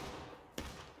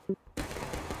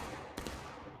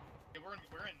 Yeah, we're in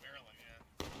Maryland, yeah.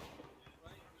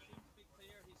 Right, we seem to be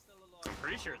clear. He's still alive. I'm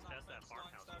pretty sure it's Run past that fence line,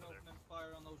 farmhouse Start over there. opening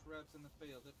fire on those revs in the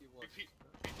field if you would. Repeat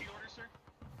order, sir.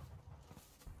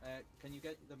 Can you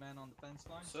get the men on the fence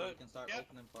line so Sir. we can start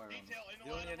opening fire on them? The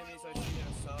only enemies I see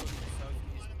are south,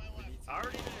 southeast.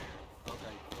 Already there.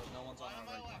 Okay, but no one's on our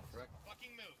right now, correct?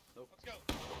 Fucking move. Nope. Let's go.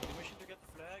 Permission to get the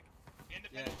flag?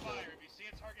 Independent Yeah, fire. If you see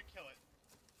a target, kill it.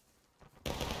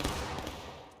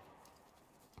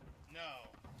 No.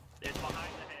 It's behind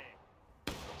the hay.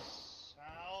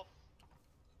 Southeast,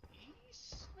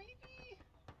 maybe?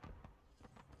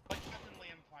 Like Captain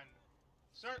Liam Pine.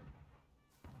 Sir.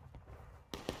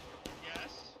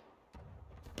 Yes.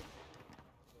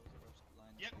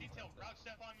 Yep, detail. Route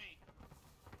step on me.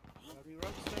 Howdy,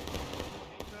 route step.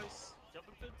 Hey guys.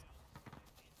 Jumping fence.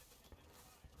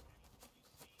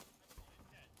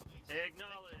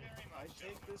 Acknowledge. I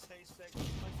take this haystack,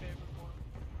 it's my favorite one.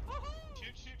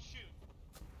 Shoot, shoot, shoot.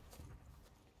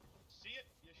 See it?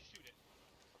 You shoot it.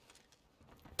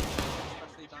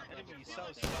 Especially that Enemy red.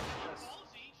 south, Ballsy, southwest.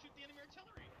 shoot the enemy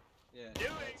artillery. Yeah,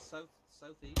 Do it!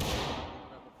 southeast.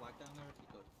 Grab a flag down there if you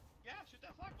could. Yeah, shoot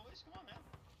that flag, boys. Come on, man.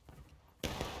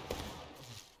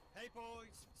 Hey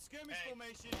boys, skirmish Hey.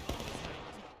 formation.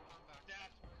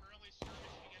 Daft, we're currently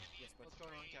skirmishing enemy What's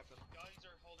going on, Captain? Guns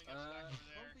are holding us back over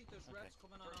there. Don't beat there's revs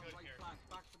coming on We're our good right here. flank,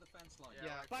 back to the fence line.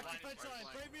 Yeah, Back to Line is fence right line.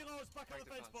 flank. Brave reloads back on the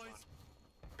fence, boys.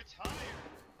 Retire.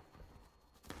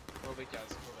 Move it, guys.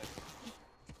 Move it.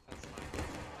 That's fine.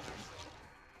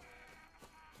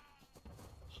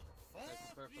 Okay,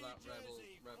 prepare for that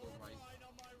rebel right.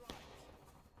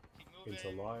 Keep moving. Into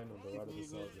line on the right of the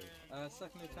sergeant.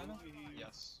 Second lieutenant,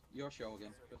 Yes. your show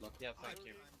again. Good luck. Yeah, thank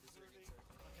you.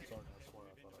 Sorry, I swear I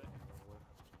thought I went the wrong way.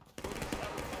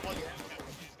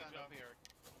 Stand up here.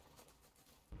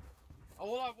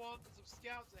 All I want is some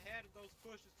scouts ahead of those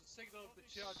bushes to signal the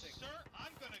charging. Sir,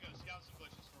 I'm gonna go scout some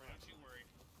bushes for you. Don't you worry.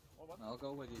 I'll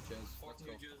go with you, Jez. Fort Let's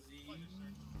go. New Jersey.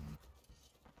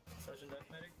 Sergeant Death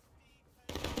Medic.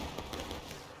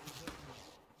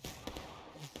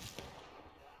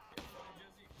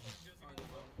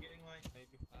 Getting line.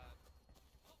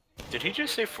 Did he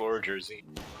just say Florida Jersey?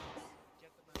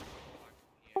 Get the men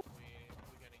back from here.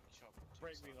 We're getting chopped.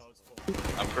 Break reloads for.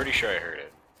 I'm pretty sure I heard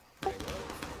it.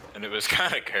 And it was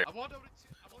kind of good. I want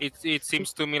It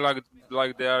seems to me like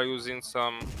they are using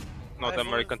some not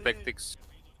American tactics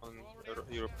on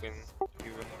European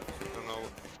even. I don't know.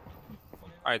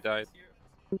 I died.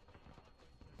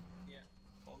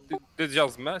 Did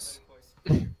just mess.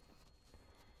 Come on,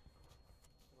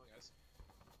 guys.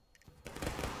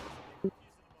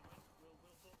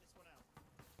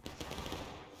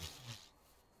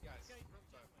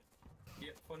 Yeah,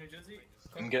 for New Jersey.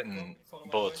 I'm getting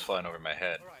bullets flying over my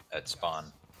head at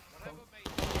spawn.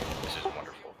 This is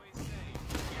wonderful.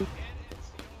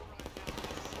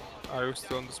 Are you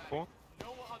still on the spawn?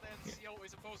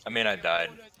 I mean, I died,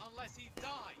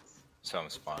 so I'm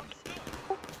spawned.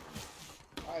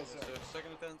 Alright, sir.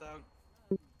 Second lieutenant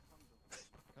down.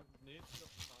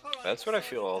 That's what I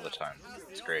feel all the time.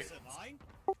 It's great.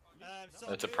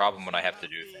 That's a problem when I have to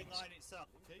do things.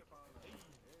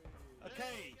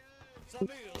 Okay.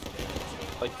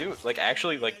 Like, dude, like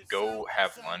actually, like go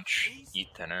have lunch, eat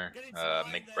dinner,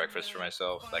 make breakfast for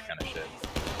myself, that kind of shit.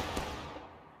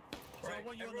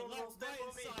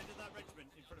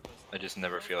 I just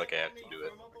never feel like I have to do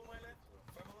it.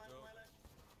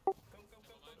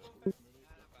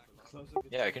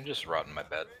 Yeah, I can just rot in my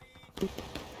bed.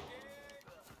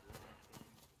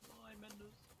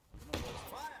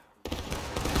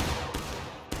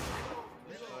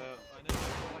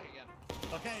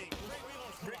 Okay.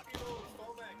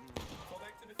 Fall back. Fall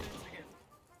back to the fence again.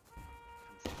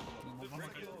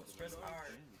 Break reloads. Press R.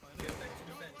 Get back to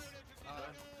the fence.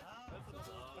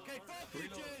 Okay, Fort New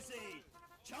Jersey.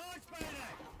 Charge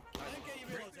bayonet. Then get your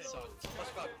reloads in.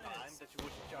 What's about time that you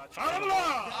would charge?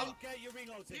 Don't get your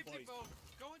reloads in, boys.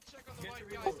 Go and check on the right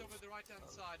guys over the right hand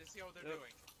side and see how they're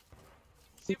doing.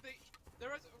 See if they.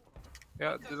 There is.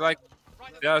 Yeah, like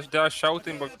they are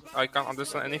shouting, but I can't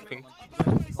understand anything.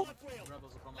 Left wheel.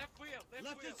 Left wheel.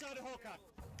 Left inside of Hawkeye.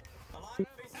 Align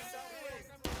facing southwest.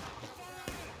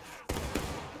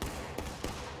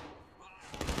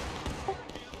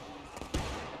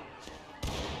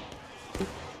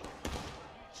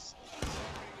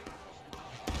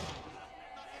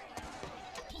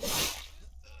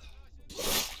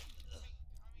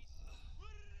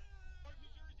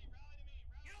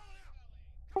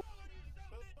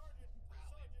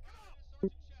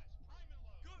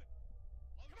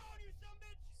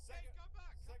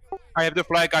 I have the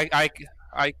flag.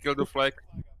 I killed the flag.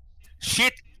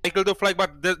 Shit! I killed the flag,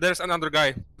 but there's another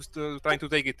guy who's still trying to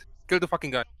take it. Kill the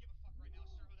fucking guy.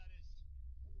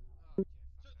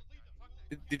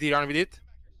 Did he run with it?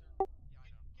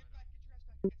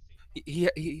 He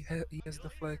has the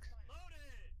flag.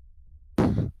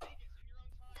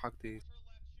 Fuck this.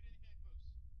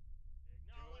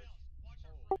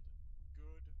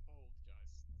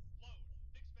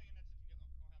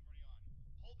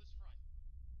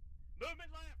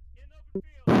 Movement left in open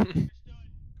field.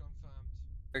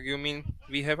 Confirmed. You mean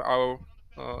we have our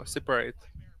separate?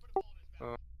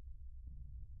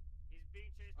 He's being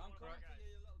chased by one of our guys.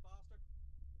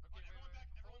 Okay, everyone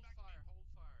back. Hold fire. Hold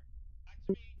fire. Back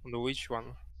to me. On the which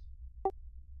one?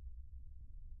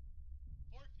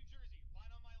 4th New Jersey. Line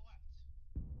on my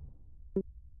left.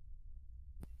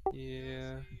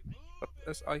 Yeah, but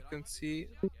as I can see,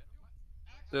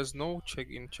 there's no check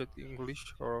in chat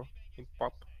English or in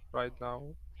pub right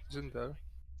now, isn't there?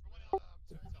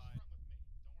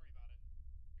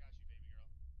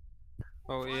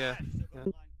 Oh yeah. Yeah.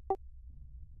 Yep,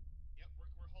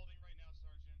 we're holding right now,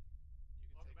 Sergeant.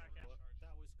 Welcome back, Ash.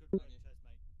 That was good work, test,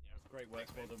 mate. That's great work,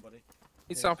 well done, buddy.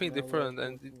 It's something different,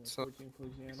 and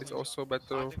it's also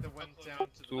better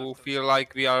to feel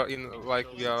like we are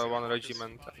one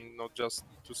regiment and not just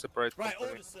two separate Right,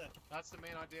 company. order, sir. That's the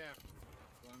main idea.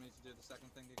 You want me to do the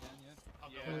second thing again, yeah?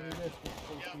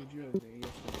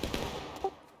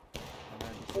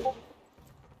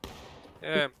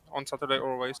 Yeah, on Saturday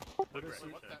always. What the? They're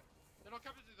not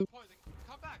coming to the point.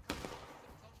 Come back. Come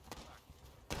back.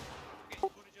 Okay, go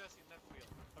to Jersey, left wheel.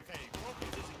 Okay, walk New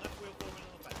Jersey, left wheel, forming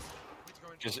on the fence.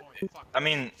 Because I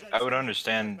mean, I would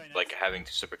understand like having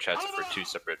two separate chats for two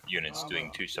separate units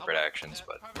doing two separate actions,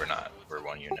 but we're not. We're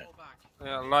one unit.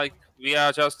 Yeah, like we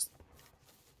are just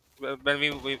when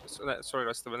we sorry,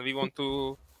 Lester, when we want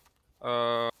to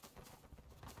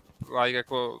like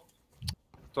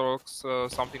talk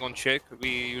something on Czech, we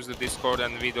use the Discord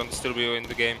and we don't still be in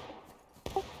the game.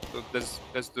 So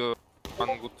that's the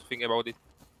one good thing about it.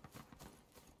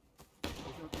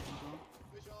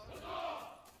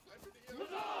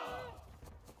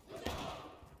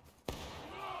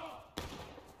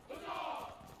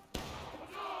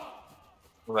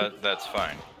 Well, that's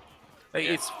fine. Hey,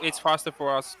 Yeah. it's faster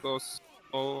for us because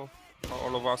all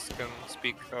of us can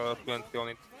speak fluently on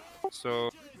it. So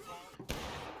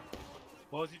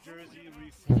Fuzzy Jersey,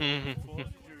 reform.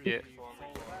 yeah.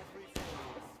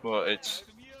 Well, it's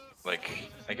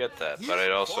like I get that, but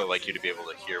I'd also like you to be able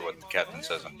to hear what the captain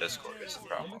says on Discord. Is the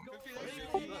problem?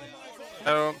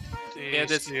 Yeah,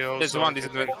 there's one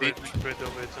disadvantage. Rid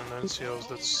of it, and NCOs,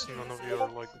 that's none of your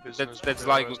like business. That's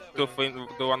like the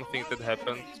one thing that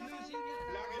happened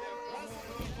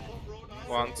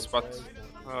once, but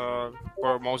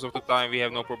for most of the time we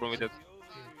have no problem with it.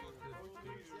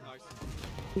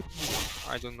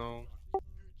 I don't know.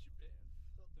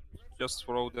 Just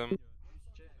follow them.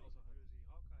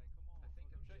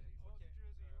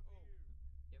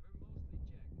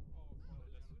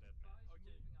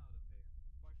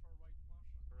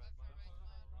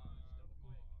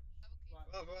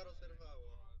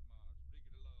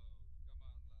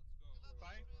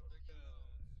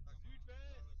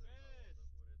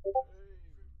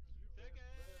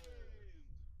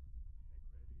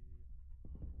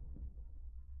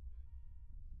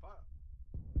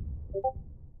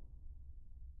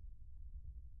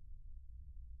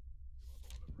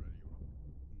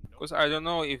 Because I don't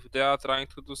know if they are trying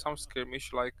to do some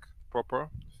skirmish like proper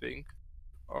thing,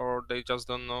 or they just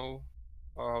don't know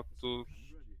how to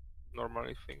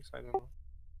normally things. I don't know.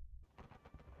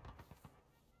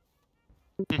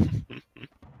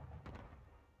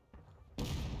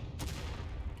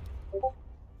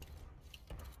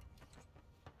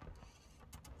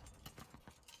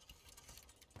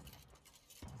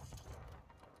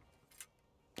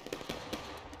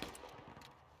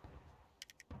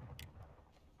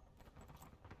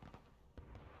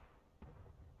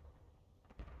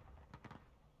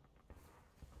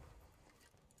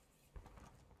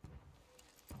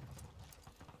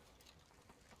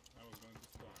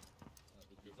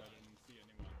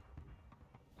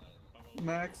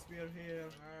 Max, we are here.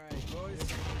 Alright, boys.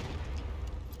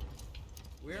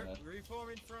 We're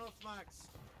reforming front of Max.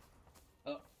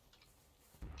 Oh.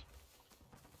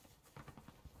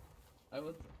 I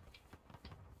would.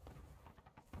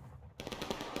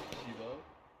 Shivo.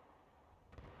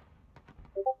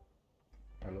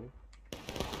 Hello?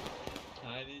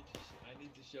 I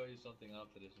need to show you something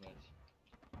after this match.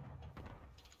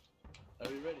 Are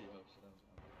we ready? Oh shit,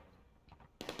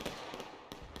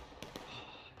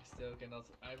 I still cannot.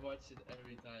 I watch it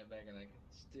every time back and I can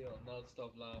still not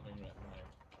stop laughing right now.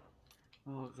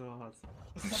 Oh god.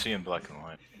 See in black and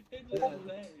white.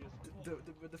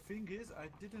 The thing is, I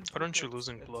didn't. Aren't you look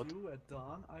losing at blood? You at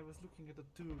dawn. I was looking at the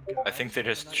two I guys. think they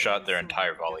just and I shot only their saw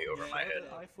entire one volley get over my shot, head.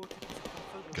 and I thought it was a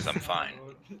Confederate Because I'm fine.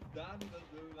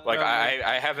 sniper. Like,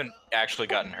 I haven't actually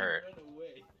gotten hurt.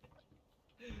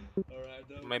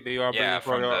 Maybe you are Yeah, bleeding for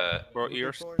from your the...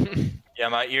 ears. Yeah,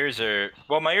 my ears are...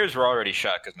 Well, my ears were already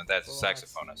shot because my dad's a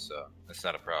saxophonist, so that's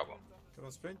not a problem. Come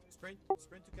on, sprint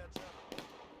to catch up.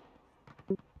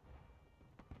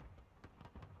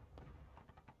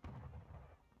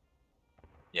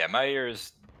 Yeah, my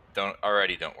ears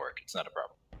already don't work. It's not a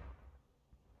problem.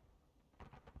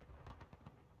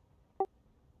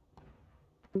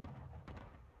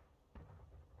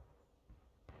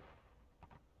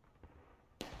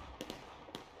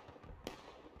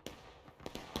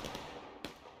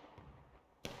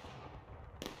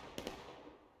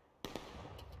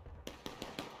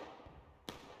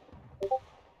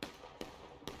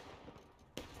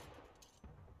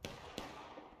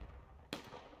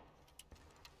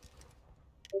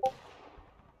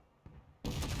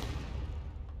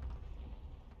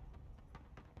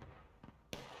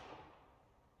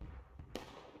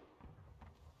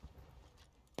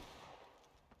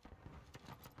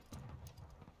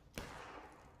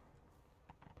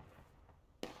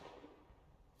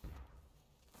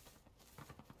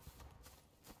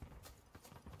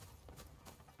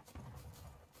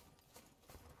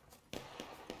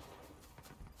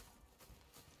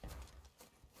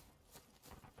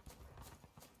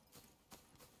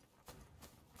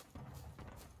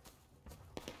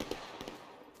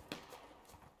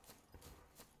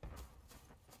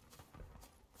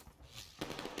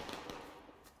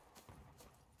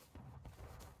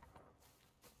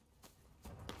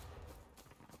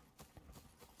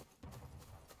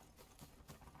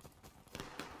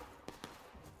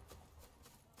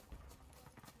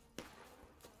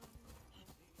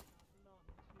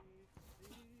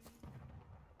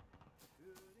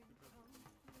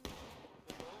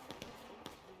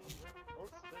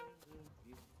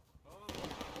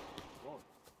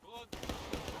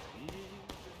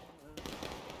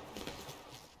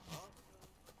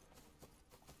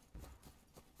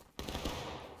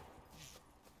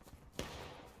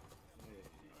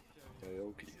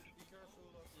 Okay.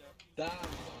 Daar,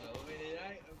 wat ben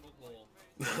jij een mokkel?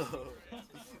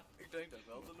 Ik denk dat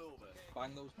wel de lul ben.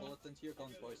 Bang those bullets into your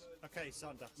guns, boys. Okay,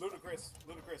 Sander. Ludicrous,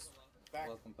 back.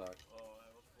 Welcome back.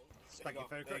 Thank you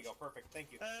very There you much. go, perfect,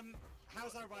 thank you.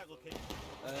 How's our right looking?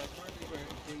 Currently we're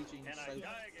engaging Can I south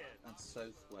die again? and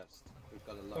southwest. We've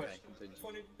got a large contingent.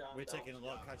 We're taking a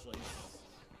lot of casualties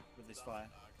with this fire.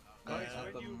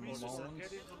 At the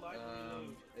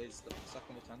moment, is the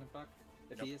second lieutenant back?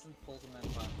 If he isn't, pull the men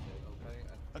back, okay?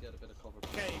 And get a bit of cover.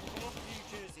 Okay, fall New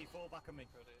Jersey, fall back on me.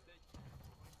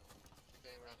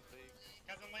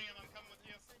 Cousin Liam, I'm coming with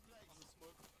you.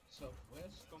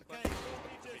 Southwest. Okay, fall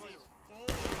New Jersey, fall.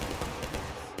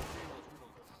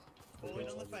 Fall in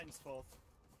on the fence, fourth.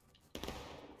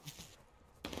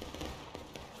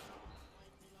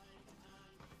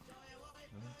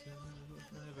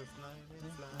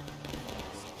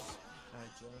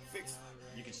 Fix.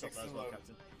 You can stop that as well,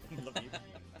 Captain. Love you.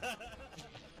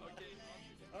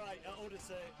 Alright, order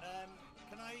sir.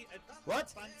 Can I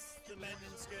advance the men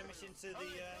and skirmish into the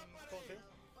cornfield?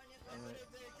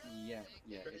 Yeah,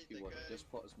 if you would.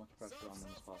 Just put as much pressure on them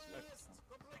as possible.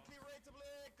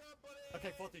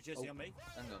 Okay, 4th New Jersey on me.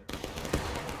 Hang on.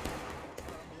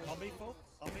 On me, 4th.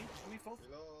 On me, fourth.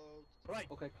 Right.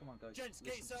 Okay, come on, guys. Gents,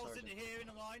 get Listen, yourselves Sergeant. into here in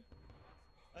a line.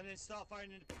 And then start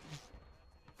firing in.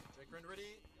 Check run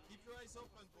ready. Keep your eyes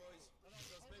open, boys.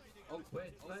 Oh,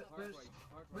 wait, Fire!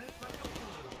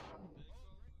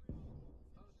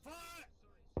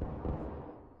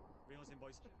 Reels in,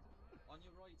 boys. On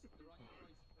your right, they're on your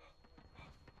right.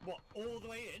 What, all the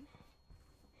way in?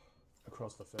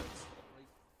 Across the fence.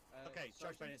 Okay,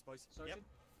 charge bayonets, boys. Sergeant,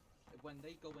 when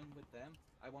they go in with them,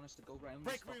 I want us to go round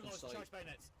Break this fucking reloads, side. charge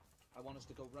bayonets. I want us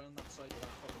to go round that side of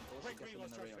that fucking bus Break and get them in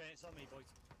reloads, the charge rear. bayonets on me,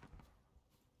 boys.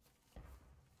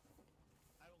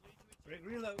 Break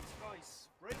reloads, guys.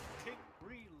 Breaking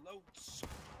reloads.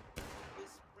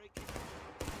 Is breaking.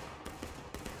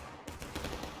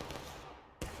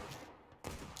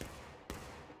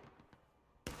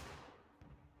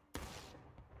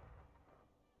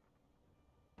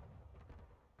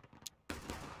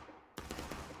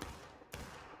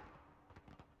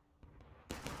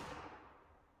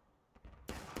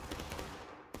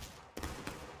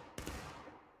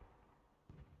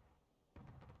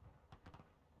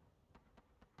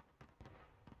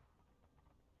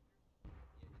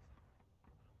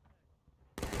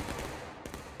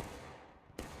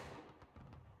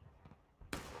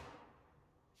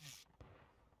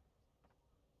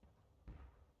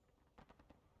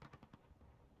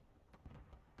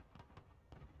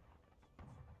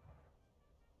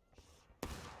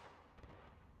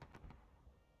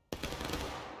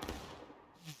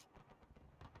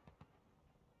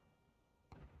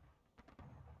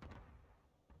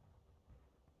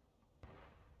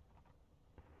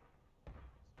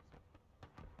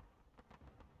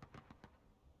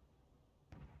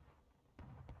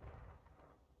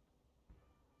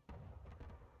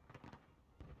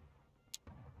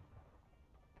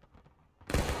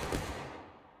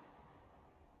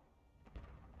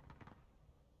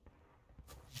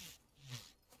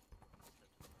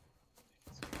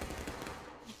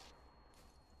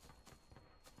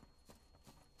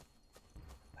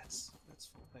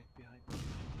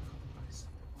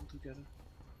 together.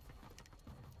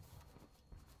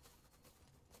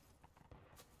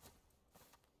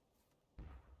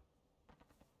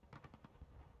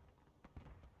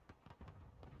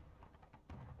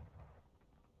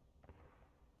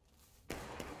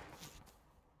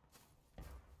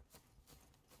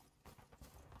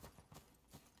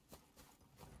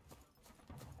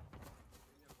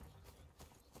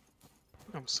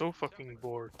 I'm so fucking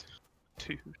bored,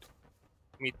 dude.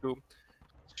 Me too.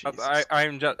 Jesus. But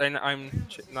I'm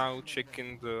now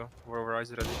checking the wherever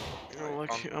is ready. Oh,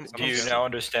 like, Do you now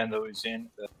understand the Louisiana,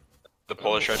 the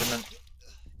Polish regiment?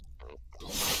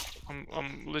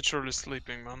 I'm literally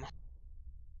sleeping, man.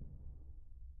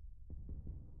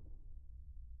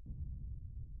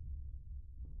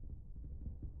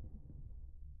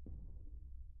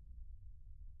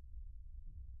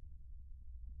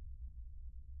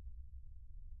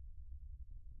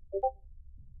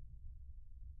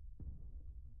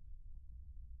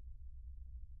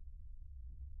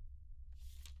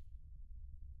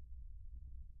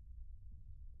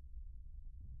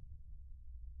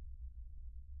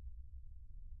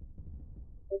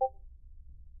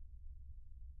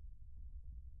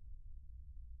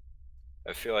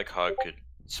 I feel like Hog could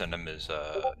send him his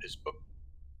book.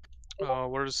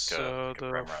 Where's the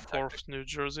primer on 4th New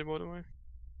Jersey, by the way?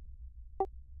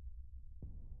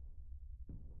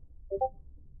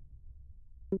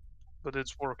 But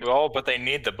it's working. Well, but they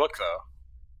need the book though.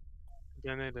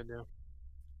 They need it, yeah.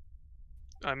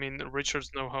 I mean,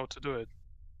 Richards know how to do it.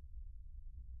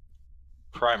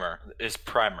 Primer is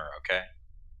primer, okay?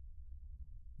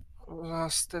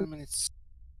 Last 10 minutes.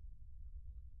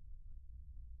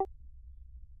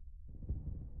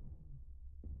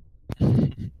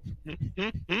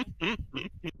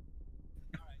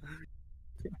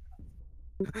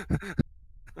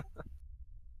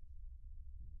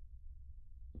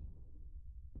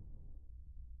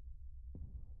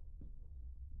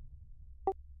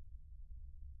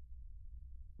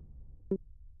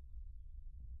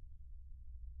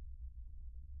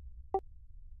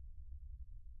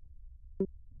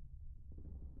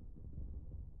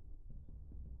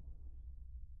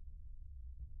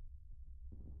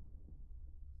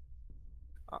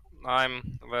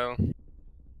 I'm well.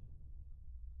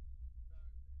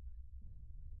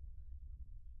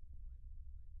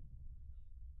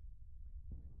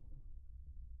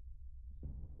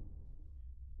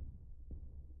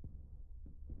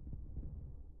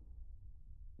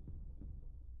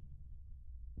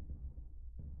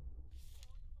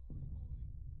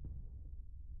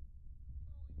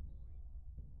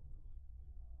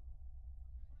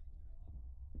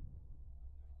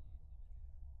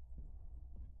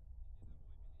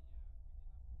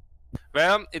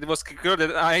 Well, it was quicker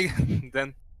than I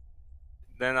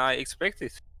than I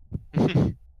expected.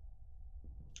 GG.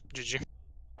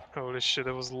 Holy shit,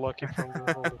 I was lucky from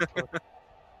the holy fuck.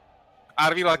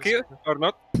 Are we lucky or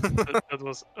not? that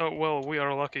was. Oh, well, we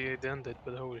are lucky it ended,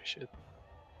 but holy shit.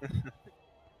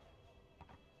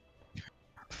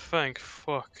 Thank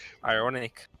fuck.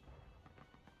 Ironic.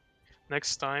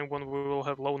 Next time, when we will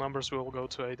have low numbers, we will go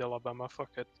to 8 Alabama.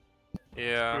 Fuck it.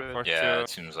 Yeah, Screw for it. Yeah, sure. it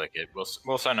seems like it.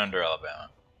 We'll sign under Alabama.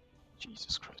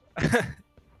 Jesus Christ.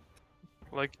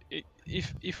 Like,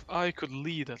 if I could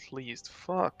lead at least,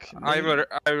 fuck. I will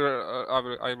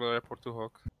report to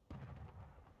Hawk.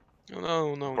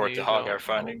 No, no Report need. to Hog our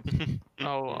findings.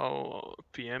 I'll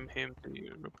PM him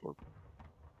the report.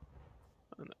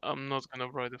 And I'm not gonna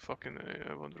write a fucking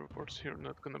one reports here.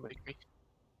 Not gonna make me.